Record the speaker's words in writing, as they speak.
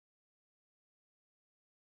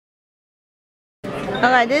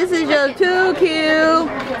Okay, this is just too cute.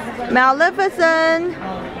 Maleficent.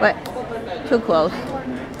 Wait, too close.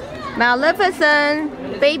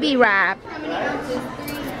 Maleficent baby wrap.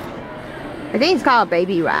 I think it's called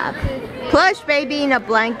baby wrap. Plush baby in a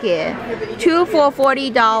blanket. 2 for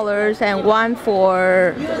 $40 and 1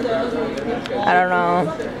 for, I don't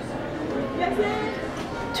know.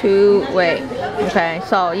 2, wait. Okay,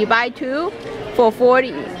 so you buy 2 for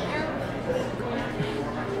 40.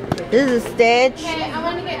 This is Stitch. I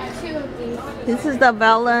want to get 2 of these. This is the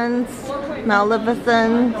Valence,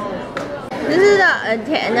 Maleficent. This is the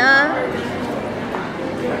antenna.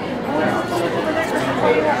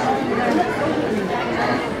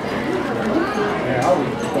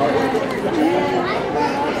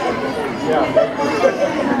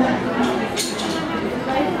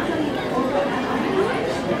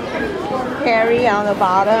 Harry on the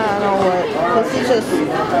bottom. I don't know what. This is just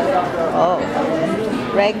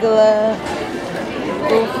regular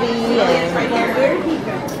Goofy and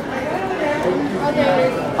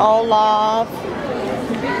Olaf.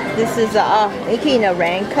 This is Mickey in a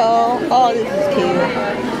raincoat. Oh, this is cute.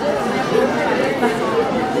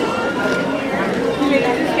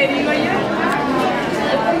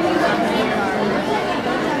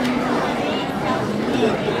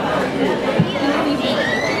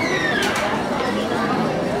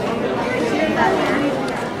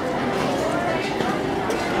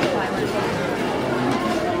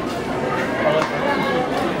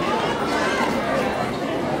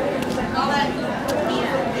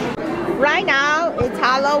 Right now it's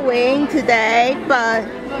Halloween today, but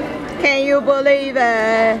can you believe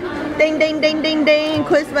it? Ding ding ding ding ding,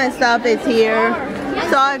 Christmas stuff is here.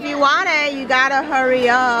 So if you want it, you gotta hurry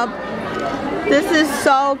up. This is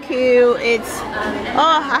so cute. It's,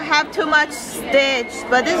 oh, I have too much Stitch,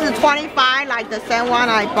 but this is 25 like the same one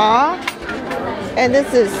I bought. And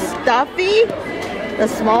this is Stuffy, the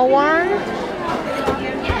small one.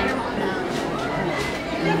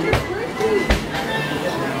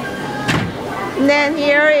 And then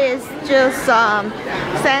here is just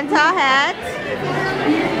Santa hat.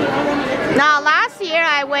 Now last year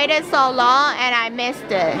I waited so long and I missed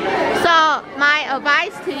it. So my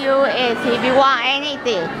advice to you is if you want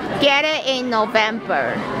anything, get it in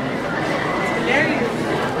November.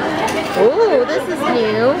 Ooh, this is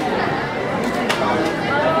new.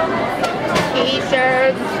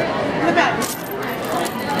 T-shirts.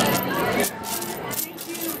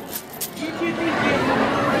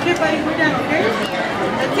 Okay, buddy, we're done, okay?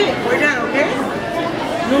 That's it, we're done, okay?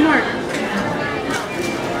 No more.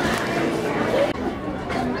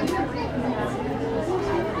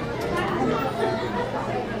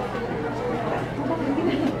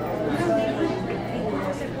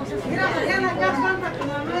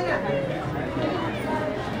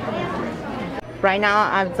 Right now,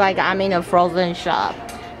 I'm in a Frozen shop.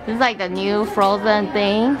 This is like the new Frozen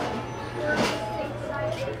thing.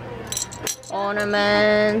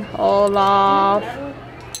 Ornament, Olaf.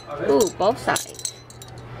 Ooh, both sides.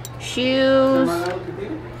 Shoes.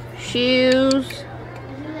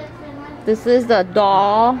 This is the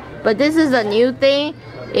doll, but this is a new thing.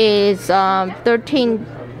 It's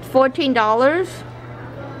 $14.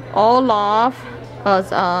 Olaf,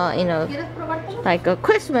 you know, like a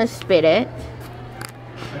Christmas spirit.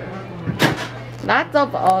 Lots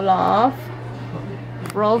of Olaf.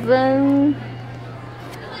 Frozen.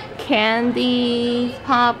 Candies,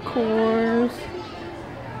 popcorns,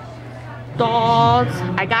 dolls.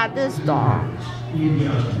 I got this doll.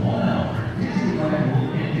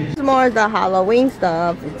 It's more the Halloween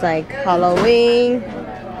stuff. It's like Halloween.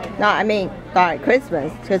 No, I mean, sorry,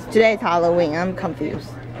 Christmas. Because today's Halloween. I'm confused.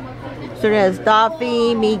 So there's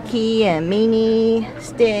Duffy, Mickey, and Minnie,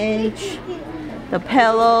 Stitch, the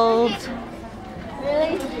pillows.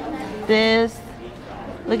 This.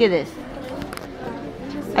 Look at this.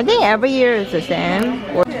 I think every year is the same.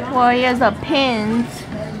 Well, here's the pins.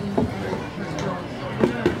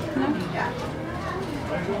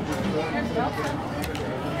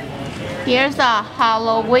 Here's a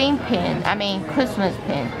Halloween pin. I mean Christmas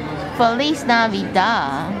pin. Feliz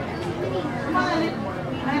Navidad.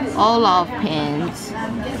 Olaf pins.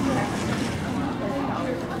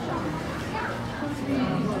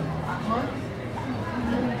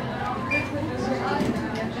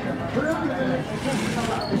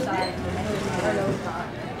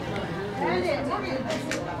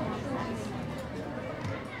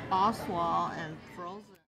 Oswald and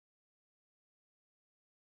Frozen.